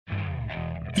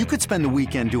You could spend the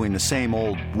weekend doing the same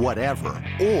old whatever,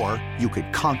 or you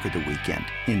could conquer the weekend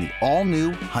in the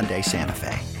all-new Hyundai Santa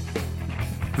Fe.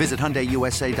 Visit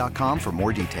HyundaiUSA.com for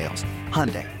more details.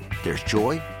 Hyundai, there's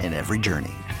joy in every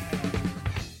journey.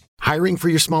 Hiring for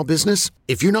your small business?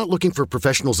 If you're not looking for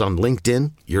professionals on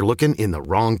LinkedIn, you're looking in the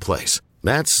wrong place.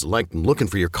 That's like looking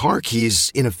for your car keys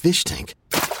in a fish tank.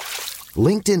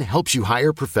 LinkedIn helps you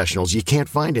hire professionals you can't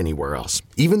find anywhere else,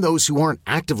 even those who aren't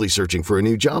actively searching for a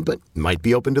new job but might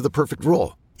be open to the perfect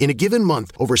role. In a given month,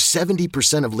 over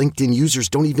 70% of LinkedIn users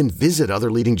don't even visit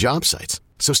other leading job sites.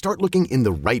 So start looking in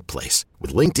the right place.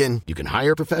 With LinkedIn, you can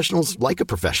hire professionals like a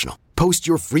professional. Post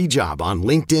your free job on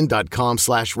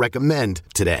linkedin.com/recommend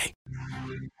today.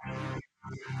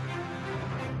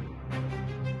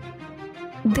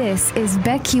 This is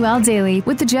BetQL Daily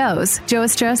with the Joes, Joe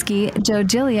Ostrowski, Joe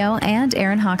Giglio, and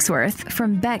Aaron Hawksworth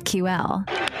from BetQL.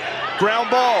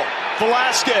 Ground ball.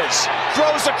 Velasquez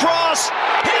throws across.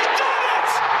 He's done it!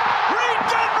 Reed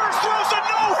Detmers throws a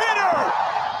no-hitter!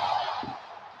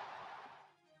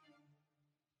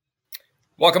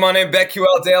 Welcome on in,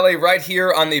 BetQL Daily, right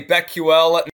here on the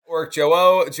BetQL Network. Joe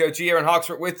O, Joe G, Aaron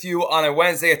Hawksworth with you on a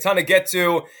Wednesday. A ton to get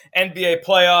to. NBA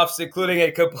playoffs, including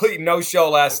a complete no-show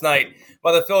last night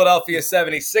by the Philadelphia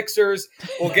 76ers.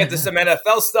 We'll get to some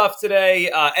NFL stuff today,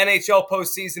 NHL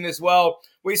postseason as well.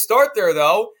 We start there,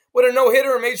 though, with a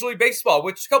no-hitter in Major League Baseball,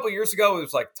 which a couple years ago, it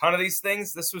was like a ton of these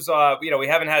things. This was, we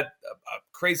haven't had a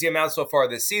crazy amount so far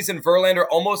this season. Verlander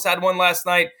almost had one last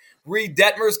night. Reed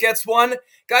Detmers gets one.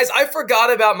 Guys, I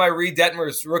forgot about my Reed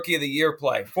Detmers Rookie of the Year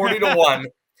play, 40-1.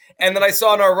 And then I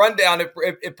saw in our rundown,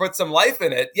 it put some life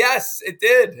in it. Yes, it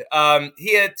did.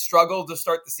 He had struggled to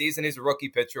start the season. He's a rookie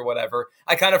pitcher, whatever.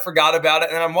 I kind of forgot about it.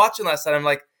 And I'm watching last night. I'm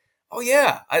like, oh,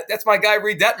 yeah, that's my guy,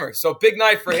 Reed Detmers. So big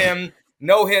night for him,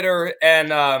 no-hitter, and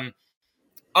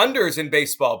unders in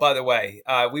baseball, by the way.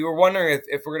 We were wondering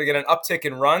if we're going to get an uptick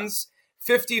in runs.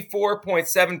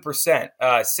 54.7%,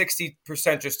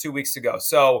 60% just 2 weeks ago.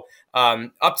 So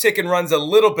uptick in runs a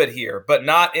little bit here, but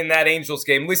not in that Angels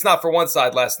game, at least not for one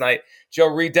side last night. Joe,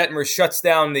 Reed Detmers shuts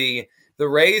down the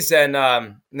Rays, and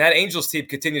that Angels team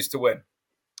continues to win.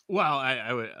 Well,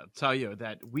 I would tell you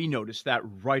that we noticed that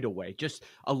right away. Just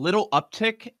a little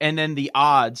uptick, and then the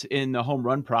odds in the home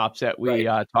run props that we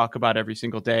talk about every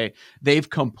single day, they've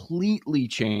completely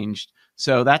changed.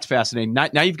 So that's fascinating.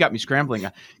 Now you've got me scrambling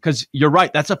because you're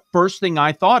right. That's the first thing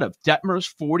I thought of.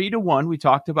 Detmers 40-1. We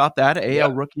talked about that.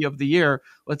 AL Rookie of the Year.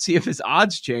 Let's see if his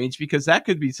odds change because that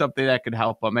could be something that could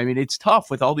help him. I mean, it's tough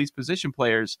with all these position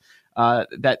players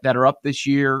that are up this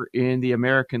year in the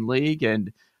American League.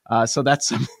 And so that's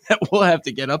something that we'll have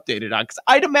to get updated on because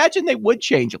I'd imagine they would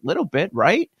change a little bit,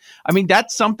 right? I mean,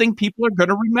 that's something people are going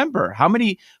to remember. How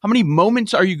many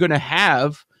moments are you going to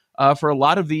have for a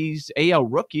lot of these AL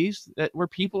rookies where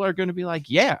people are going to be like,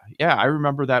 yeah, I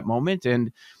remember that moment.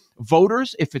 And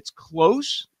voters, if it's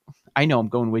close, I know I'm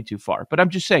going way too far, but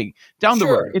I'm just saying down the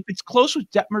road, if it's close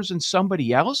with Detmers and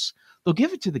somebody else, they'll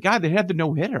give it to the guy that had the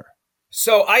no-hitter.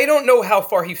 So I don't know how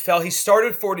far he fell. He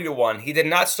started 40-1. He did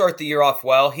not start the year off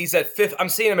well. He's at 50. I'm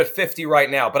seeing him at 50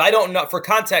 right now, but I don't know. For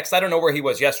context, I don't know where he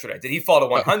was yesterday. Did he fall to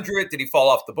 100? Did he fall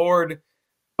off the board?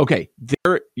 Okay,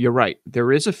 you're right.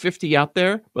 There is a 50 out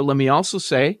there, but let me also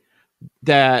say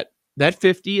that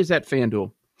 50 is at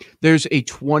FanDuel. There's a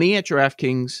 20 at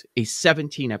DraftKings, a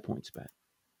 17 at PointsBet.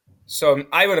 So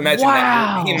I would imagine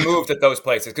that he moved at those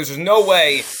places because there's no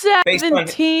way.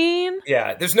 17?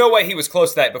 There's no way he was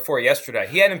close to that before yesterday.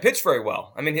 He hadn't pitched very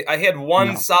well. I mean, I had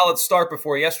one solid start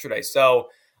before yesterday. So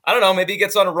I don't know. Maybe he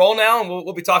gets on a roll now, and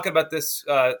we'll be talking about this,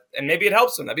 and maybe it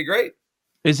helps him. That'd be great.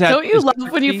 Don't you love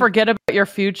when you forget about your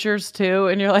futures too,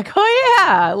 and you're like, oh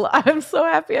yeah, I'm so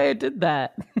happy I did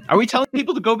that. Are we telling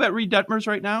people to go bet Reed Detmers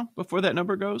right now before that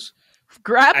number goes?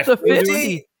 Grab the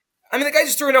 50. I mean, the guy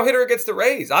just threw a no-hitter against the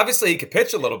Rays. Obviously, he could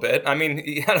pitch a little bit. I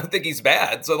mean, I don't think he's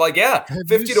bad. So,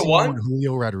 50-1. What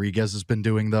Julio Rodriguez has been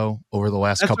doing, though, over the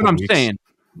last couple of weeks? That's what I'm saying.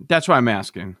 That's why I'm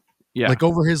asking. Yeah. Like,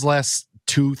 over his last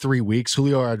 2-3 weeks,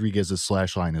 Julio Rodriguez's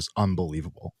slash line is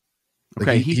unbelievable. Like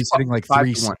okay, he's hitting like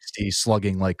 360,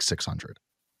 slugging like 600.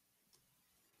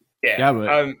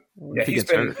 Yeah,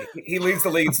 he leads the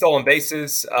league in stolen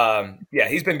bases.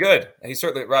 He's been good.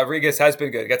 Rodriguez has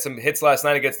been good. Got some hits last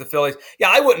night against the Phillies. Yeah,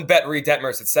 I wouldn't bet Reed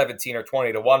Detmers at 17 or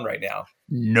 20-1 right now.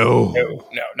 No,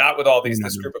 not with all this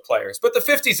group of players. But the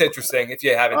 50 is interesting if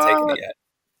you haven't taken it yet.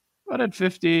 But at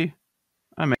 50,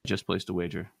 I might just place the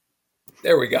wager.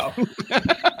 There we go.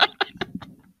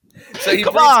 So he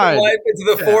brings some life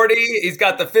into the 40. He's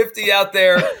got the 50 out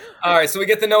there. All right, so we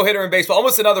get the no-hitter in baseball.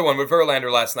 Almost another one with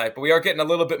Verlander last night, but we are getting a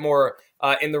little bit more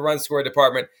in the run score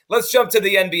department. Let's jump to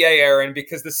the NBA, Aaron,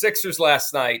 because the Sixers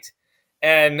last night,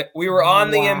 and we were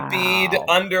on the Embiid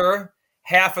under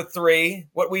half a three.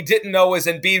 What we didn't know was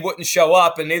Embiid wouldn't show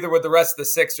up, and neither would the rest of the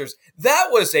Sixers. That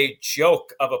was a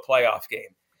joke of a playoff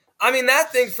game. I mean,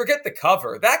 that thing, forget the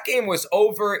cover. That game was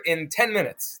over in 10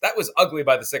 minutes. That was ugly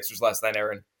by the Sixers last night,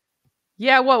 Aaron.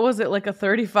 Yeah, what was it, like a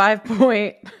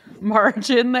 35-point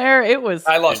margin there? It was.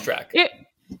 I lost track.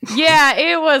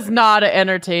 It was not an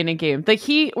entertaining game. The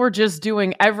Heat were just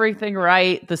doing everything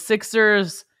right. The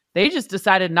Sixers, they just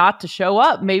decided not to show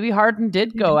up. Maybe Harden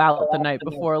did go out the night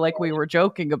before, like we were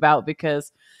joking about,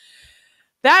 because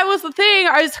that was the thing.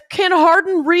 Can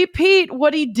Harden repeat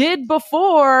what he did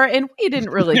before? And we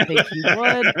didn't really think he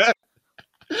would.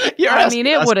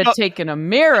 It would have taken a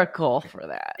miracle for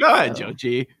that. Go ahead, Joe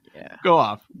G. Yeah. Go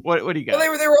off. What do you got?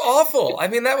 Well, they were awful. I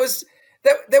mean, that was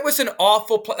an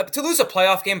awful to lose a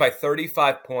playoff game by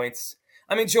 35 points.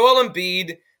 I mean, Joel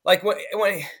Embiid, like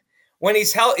when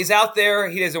he's out there,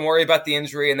 he doesn't worry about the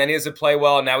injury, and then he doesn't play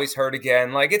well, and now he's hurt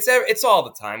again. Like it's all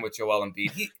the time with Joel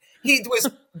Embiid. He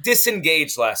was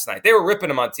disengaged last night. They were ripping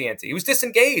him on TNT. He was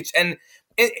disengaged, and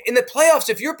in the playoffs,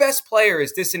 if your best player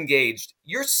is disengaged,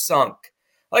 you're sunk.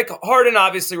 Like Harden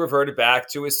obviously reverted back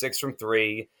to his 6 from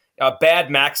 3. A bad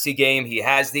Maxey game. He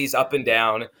has these up and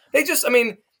down. They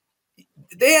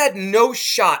had no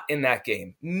shot in that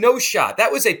game. No shot.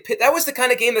 That was the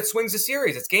kind of game that swings a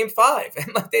series. It's game 5,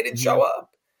 and they didn't show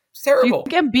up. It's terrible.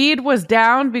 Do you think Embiid was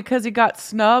down because he got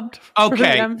snubbed?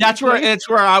 Okay, that's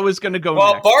where I was going to go.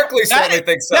 Well, next. Barkley certainly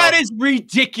thinks so. That is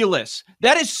ridiculous.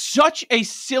 That is such a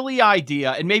silly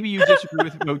idea, and maybe you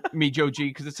disagree with me, Joe G,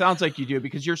 because it sounds like you do,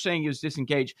 because you're saying he was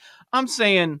disengaged. I'm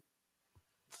saying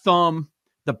thumb.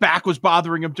 The back was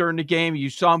bothering him during the game.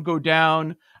 You saw him go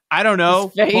down. I don't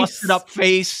know. Busted up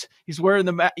face. He's wearing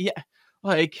the yeah.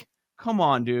 Like, come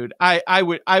on, dude. I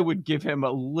would give him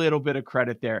a little bit of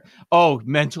credit there. Oh,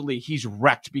 mentally he's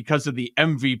wrecked because of the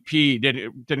MVP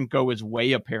didn't go his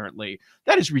way. Apparently,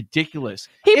 that is ridiculous.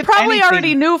 He probably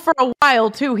already knew for a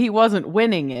while too. He wasn't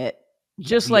winning it.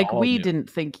 Just like we didn't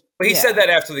think. But he said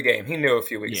that after the game. He knew a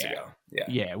few weeks ago.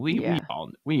 Yeah.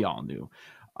 We all knew.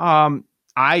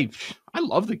 I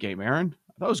love the game, Aaron.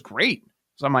 That was great.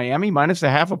 It's on Miami minus a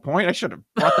half a point. I should have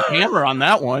brought the hammer on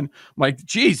that one. I'm like,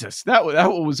 Jesus, that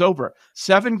one was over.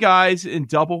 7 guys in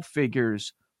double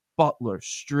figures: Butler,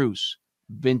 Strus,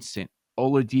 Vincent,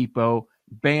 Oladipo,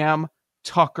 Bam,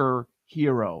 Tucker,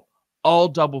 Hero. All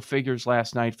double figures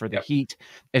last night for the Heat.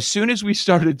 As soon as we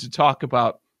started to talk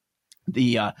about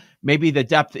maybe the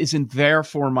depth isn't there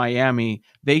for Miami,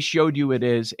 they showed you it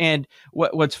is. And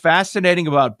what's fascinating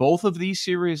about both of these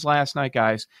series last night,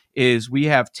 guys, is we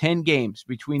have 10 games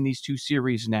between these two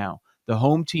series now. The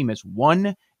home team has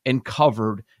won and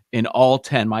covered in all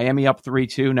 10. Miami up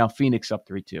 3-2. Now Phoenix up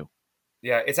 3-2.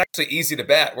 Yeah, it's actually easy to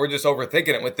bet. We're just overthinking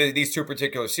it with these two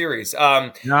particular series.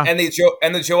 And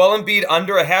the Joel Embiid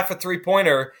under a half a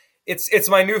 3-pointer. It's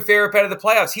my new favorite bet of the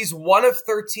playoffs. He's 1 of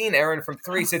 13, Aaron, from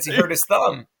 3 since he hurt his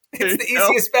thumb. It's the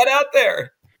easiest bet out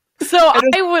there. So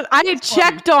I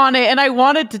checked on it, and I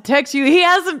wanted to text you. He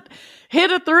hasn't hit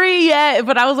a 3 yet,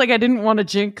 but I was like, I didn't want to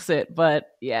jinx it. But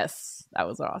yes, that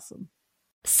was awesome.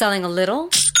 Selling a little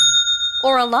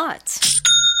or a lot?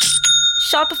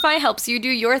 Shopify helps you do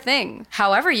your thing,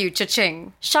 however you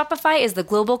cha-ching. Shopify is the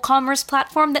global commerce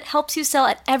platform that helps you sell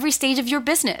at every stage of your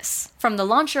business. From the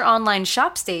launch your online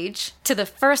shop stage, to the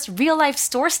first real-life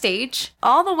store stage,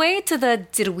 all the way to the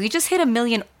did we just hit 1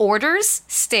 million orders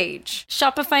stage.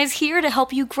 Shopify's here to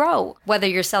help you grow. Whether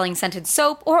you're selling scented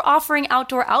soap or offering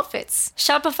outdoor outfits,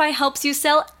 Shopify helps you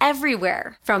sell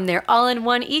everywhere. From their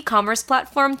all-in-one e-commerce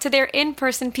platform to their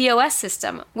in-person POS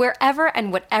system, wherever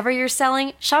and whatever you're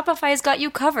selling, Shopify's got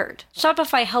you covered.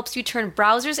 Shopify helps you turn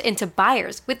browsers into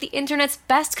buyers with the internet's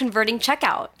best converting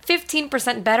checkout.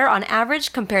 15% better on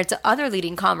average compared to other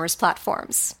leading commerce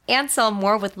platforms. And sell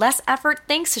more with less effort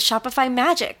thanks to Shopify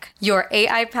Magic, your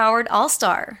AI-powered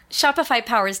all-star. Shopify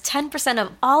powers 10%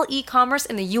 of all e-commerce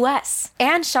in the US.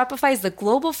 And Shopify is the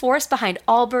global force behind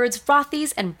Allbirds,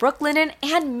 Rothy's, and Brooklinen,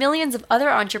 and millions of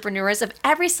other entrepreneurs of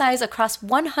every size across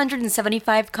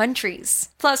 175 countries.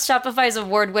 Plus, Shopify's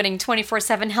award-winning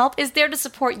 24/7 help is there to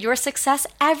support your success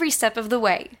every step of the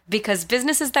way. Because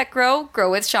businesses that grow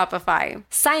with Shopify.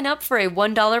 Sign up for a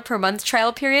 $1 per month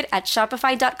trial period at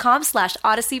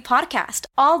shopify.com/Odyssey Podcast,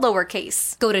 all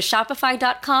lowercase. Go to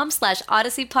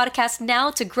shopify.com/Odyssey Podcast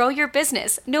now to grow your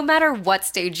business, no matter what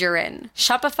stage you're in.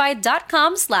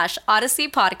 Shopify.com/Odyssey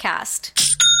Podcast.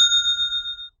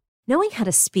 Knowing how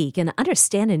to speak and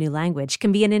understand a new language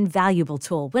can be an invaluable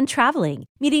tool when traveling,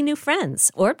 meeting new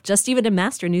friends, or just even to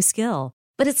master a new skill.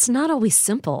 But it's not always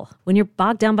simple when you're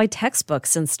bogged down by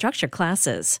textbooks and structured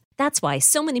classes. That's why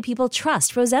so many people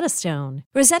trust Rosetta Stone.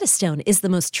 Rosetta Stone is the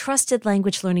most trusted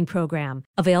language learning program,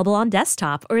 available on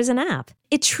desktop or as an app.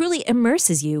 It truly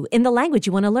immerses you in the language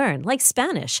you want to learn, like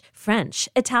Spanish, French,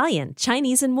 Italian,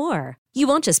 Chinese, and more. You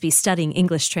won't just be studying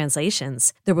English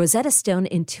translations. The Rosetta Stone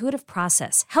intuitive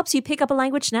process helps you pick up a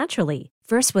language naturally,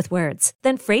 first with words,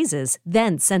 then phrases,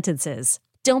 then sentences.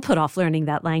 Don't put off learning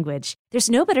that language. There's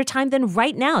no better time than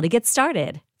right now to get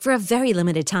started. For a very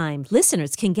limited time,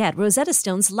 listeners can get Rosetta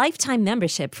Stone's lifetime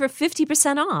membership for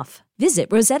 50% off.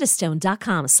 Visit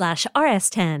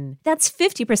rosettastone.com/rs10. That's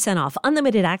 50% off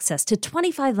unlimited access to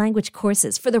 25 language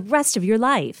courses for the rest of your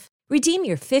life. Redeem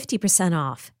your 50%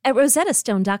 off at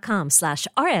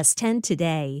rosettastone.com/rs10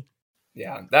 today.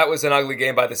 Yeah, that was an ugly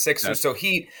game by the Sixers. So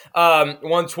Heat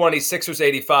 120, Sixers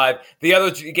 85. The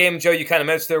other game, Joe, you kind of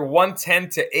mentioned there,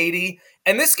 110-80.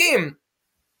 And this game,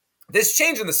 this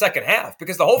changed in the second half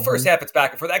because the whole first half it's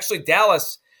back and forth. Actually,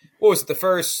 Dallas, what was it, the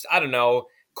first,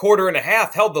 quarter and a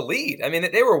half held the lead. I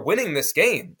mean, they were winning this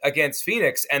game against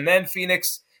Phoenix, and then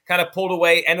Phoenix kind of pulled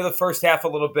away, end of the first half a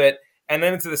little bit, and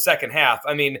then into the second half.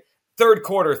 I mean, third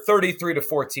quarter,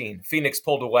 33-14. Phoenix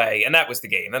pulled away, and that was the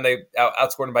game. And they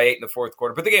outscored them by 8 in the fourth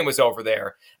quarter. But the game was over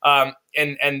there.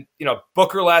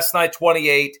 Booker last night,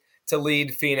 28 to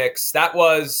lead Phoenix.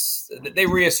 They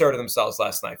reasserted themselves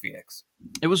last night, Phoenix.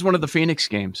 It was one of the Phoenix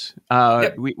games.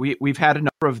 Yep. We've had a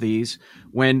number of these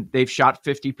when they've shot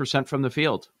 50% from the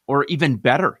field, or even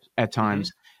better at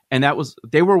times. And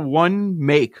they were one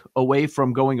make away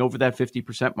from going over that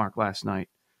 50% mark last night.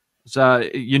 So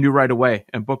you knew right away.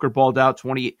 And Booker balled out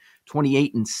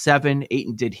 28-7.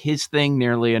 Ayton did his thing,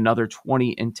 nearly another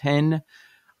 20-10.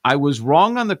 I was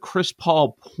wrong on the Chris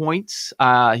Paul points.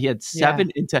 He had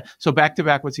 7 and 10. So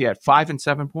back-to-back, what's he had? 5 and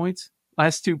 7 points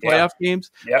last two playoff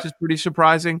games, which is pretty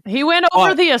surprising. He went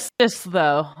over the assists,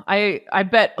 though. I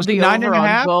bet was the 9 over and a on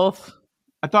half? both.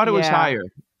 I thought it was higher.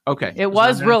 Okay. It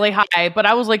was really high, but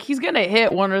I was like, he's going to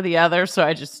hit one or the other, so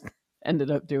I just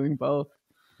ended up doing both.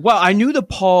 Well, I knew the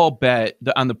Paul bet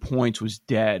on the points was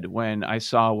dead when I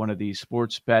saw one of these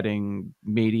sports betting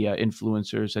media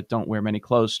influencers that don't wear many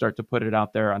clothes start to put it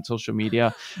out there on social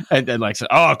media and then said,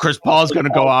 "Oh, Chris Paul's going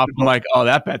to go off." I'm like, "Oh,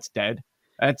 that bet's dead.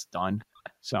 That's done."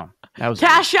 So that was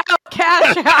cash out.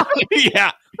 yeah.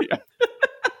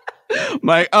 I'm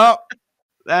like, "Oh,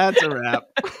 that's a wrap."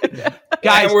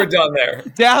 Guys, and we're done there.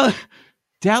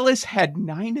 Dallas had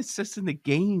 9 assists in the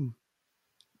game.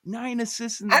 9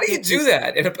 assists in the game. How do you do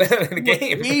that in a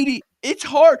game? 80. It's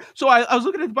hard. So I was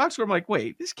looking at the box score. I'm like,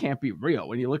 wait, this can't be real.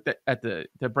 When you looked at the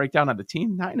breakdown of the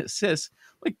team, 9 assists.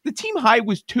 Like the team high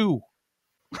was 2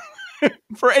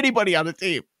 for anybody on the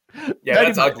team. Yeah,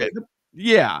 that's ugly.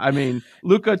 Yeah, I mean,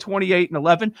 Luka 28 and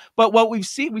 11. But what we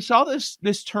saw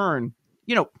this turn,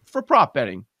 for prop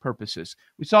betting purposes.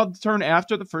 We saw the turn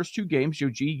after the first 2 games.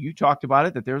 Joe G, you talked about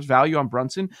it, that there's value on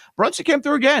Brunson. Brunson came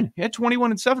through again. He had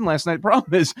 21 and 7 last night. The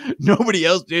problem is nobody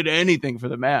else did anything for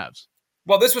the Mavs.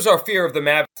 Well, this was our fear of the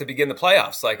Mavs to begin the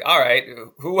playoffs. Like, all right,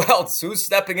 who else? Who's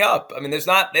stepping up? I mean, they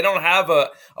don't have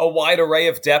a wide array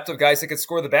of depth of guys that can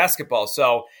score the basketball.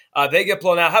 So they get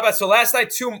blown out. How about, so last night,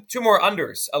 two more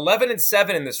unders, 11 and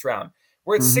 7 in this round.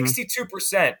 We're at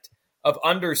 62% of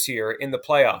unders here in the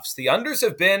playoffs. The unders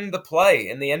have been the play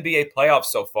in the NBA playoffs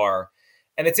so far.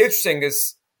 And it's interesting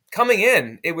because coming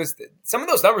in, it was some of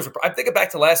those numbers, I'm thinking back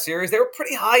to last series, they were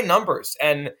pretty high numbers.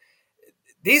 And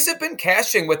these have been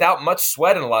cashing without much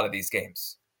sweat in a lot of these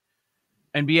games.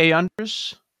 NBA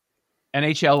unders,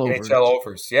 NHL overs. NHL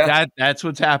overs, yeah. That's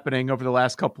what's happening over the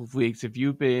last couple of weeks. If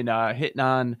you've been hitting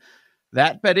on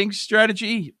that betting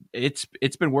strategy, it's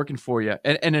been working for you.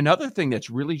 And another thing that's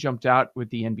really jumped out with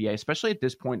the NBA, especially at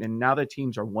this point, and now that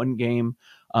teams are one game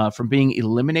from being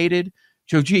eliminated.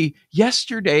 Joe G,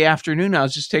 yesterday afternoon, I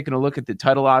was just taking a look at the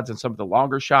title odds and some of the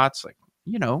longer shots.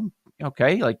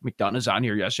 Okay, like McDonough's on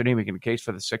here yesterday making a case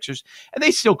for the Sixers, and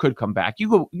they still could come back.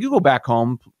 You go back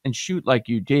home and shoot like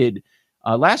you did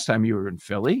last time you were in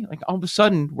Philly. Like all of a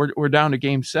sudden, we're down to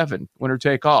Game 7, winner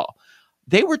take all.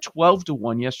 They were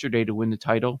 12-1 yesterday to win the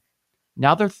title.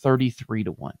 Now they're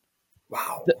 33-1.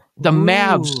 Wow. The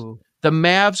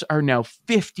Mavs are now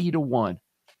 50-1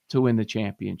 to win the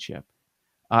championship.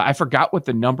 I forgot what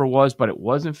the number was, but it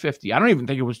wasn't 50. I don't even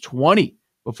think it was 20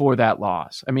 before that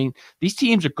loss. I mean, these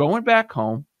teams are going back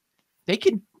home. They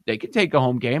can take a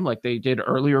home game like they did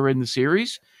earlier in the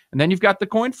series, and then you've got the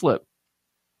coin flip.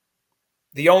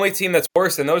 The only team that's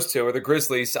worse than those two are the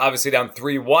Grizzlies, obviously down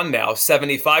 3-1 now,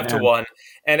 75-1.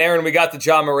 And Aaron, we got the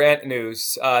Ja Morant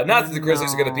news. Not that the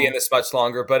Grizzlies are going to be in this much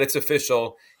longer, but it's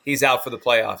official. He's out for the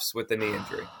playoffs with the knee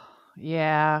injury.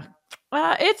 Yeah.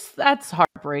 That's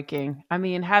heartbreaking. I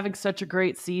mean, having such a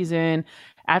great season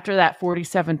after that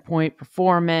 47-point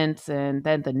performance and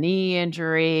then the knee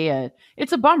injury,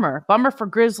 it's a bummer. Bummer for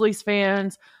Grizzlies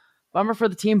fans, bummer for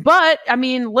the team. But I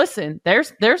mean, listen,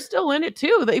 they're still in it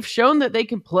too. They've shown that they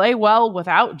can play well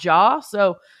without Ja.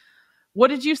 So what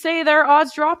did you say their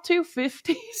odds dropped to?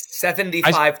 50?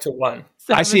 75 to 1.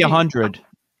 I see 100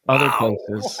 other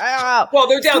places. Wow. Well,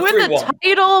 they're down 3-1. To win the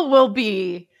title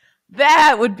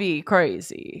that would be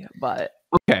crazy, but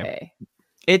okay.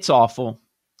 It's awful.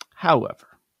 However,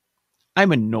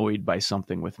 I'm annoyed by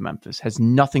something with Memphis. Has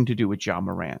nothing to do with Ja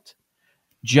Morant.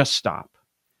 Just stop.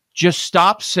 Just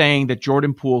stop saying that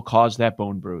Jordan Poole caused that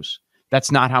bone bruise. That's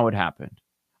not how it happened.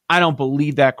 I don't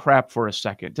believe that crap for a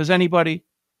second. Does anybody?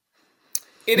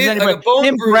 It is like a bone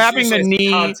him bruise grabbing the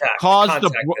knee caused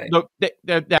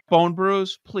that bone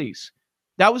bruise. Please,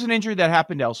 that was an injury that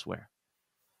happened elsewhere.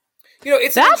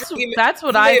 It's that's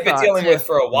what I have been thought dealing too. with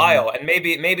for a while, and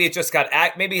maybe it just got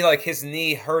maybe like his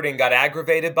knee hurting got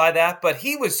aggravated by that. But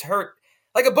he was hurt.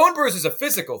 Like a bone bruise is a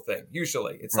physical thing.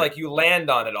 Usually, it's like you land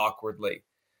on it awkwardly.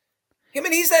 I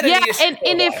mean, he's had a knee issue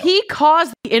and if he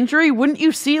caused the injury, wouldn't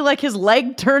you see like his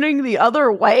leg turning the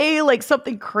other way? Like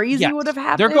something crazy would have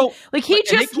happened.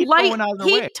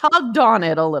 He tugged on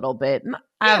it a little bit.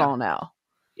 I don't know.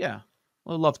 Yeah,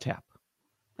 a love tap.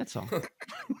 That's all.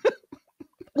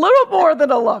 Little more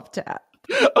than a love tap.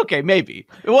 Okay, maybe.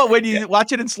 Well, when you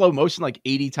watch it in slow motion like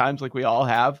 80 times, like we all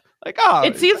have,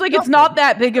 it seems like it's not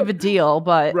that big of a deal,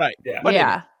 but right.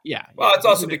 Yeah. Yeah. Well, it's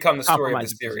also become the story of the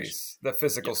series, the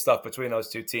physical stuff between those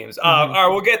two teams. All right,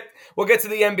 we'll get to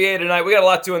the NBA tonight. We got a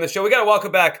lot to do in the show. We got to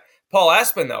welcome back Paul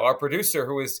Aspen, though, our producer,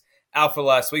 who was out for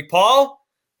last week. Paul,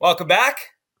 welcome back.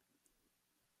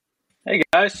 Hey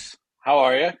guys, how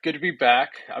are you? Good to be back.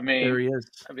 I mean, there he is.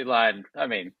 I'd be lying. I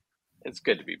mean, it's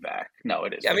good to be back. No,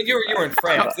 it is. Yeah, I mean, you were in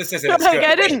France. This isn't as like, good.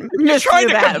 I didn't miss you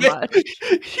that much.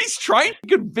 He's trying to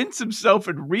convince himself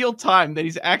in real time that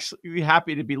he's actually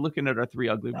happy to be looking at our three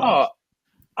ugly balls. Oh,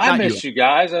 I miss you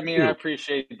guys. I mean, I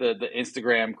appreciate the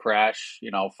Instagram crash,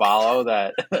 follow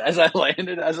that as I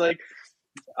landed. I was like,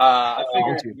 I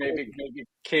figured maybe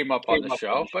came up on the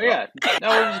show. But yeah,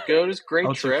 no, it was good. It was a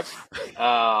great trip.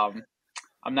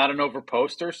 I'm not an over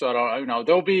poster, so I don't,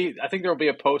 I think there'll be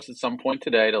a post at some point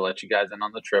today to let you guys in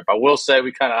on the trip. I will say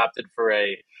we kind of opted for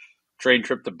a train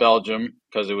trip to Belgium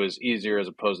because it was easier as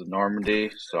opposed to Normandy.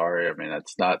 Sorry. I mean,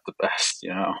 that's not the best,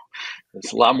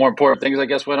 There's a lot more important things, I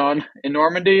guess, went on in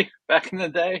Normandy back in the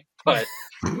day, but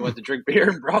we went to drink beer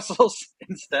in Brussels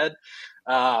instead.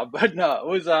 But no, it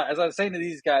was, as I was saying to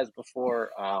these guys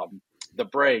before the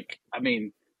break, I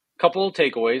mean, a couple of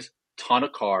takeaways, ton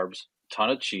of carbs, ton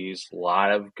of cheese, a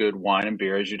lot of good wine and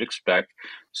beer as you'd expect.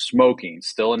 Smoking,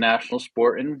 still a national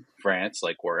sport in France,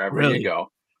 like wherever you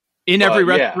go. In every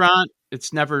restaurant,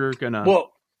 it's never gonna.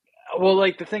 Well,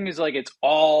 like the thing is, like it's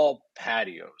all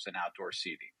patios and outdoor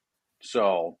seating.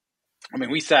 So, I mean,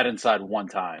 we sat inside one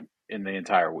time in the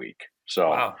entire week. So,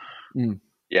 wow.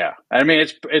 Yeah, I mean,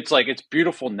 it's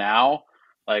beautiful now.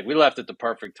 Like we left at the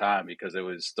perfect time because it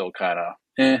was still kind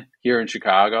of here in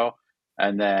Chicago.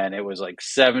 And then it was like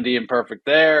 70 and perfect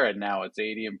there, and now it's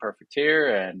 80 and perfect here,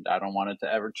 and I don't want it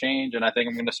to ever change. And I think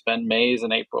I'm going to spend Mays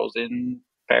and Aprils in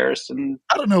Paris and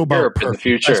I don't know about Europe perfect. in the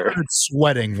future. I started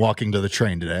sweating walking to the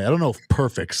train today. I don't know if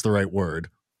perfect's the right word.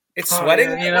 It's sweating?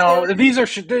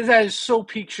 That is so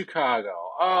peak Chicago.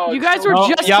 Oh, you guys were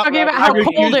just talking about how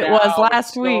cold it was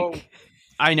last week.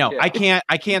 I know. Yeah.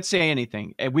 I can't say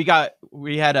anything. We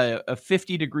had a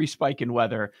 50-degree spike in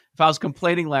weather. If I was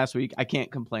complaining last week, I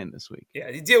can't complain this week. Yeah,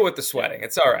 you deal with the sweating.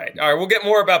 It's all right. All right, we'll get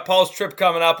more about Paul's trip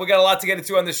coming up. We got a lot to get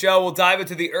into on the show. We'll dive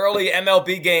into the early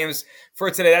MLB games for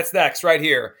today. That's next right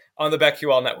here on the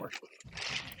BetQL Network.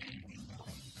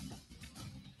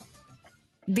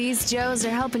 These Joes are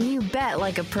helping you bet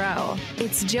like a pro.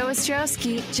 It's Joe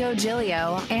Ostrowski, Joe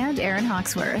Giglio, and Aaron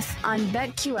Hawksworth on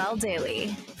BetQL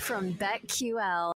Daily from BetQL.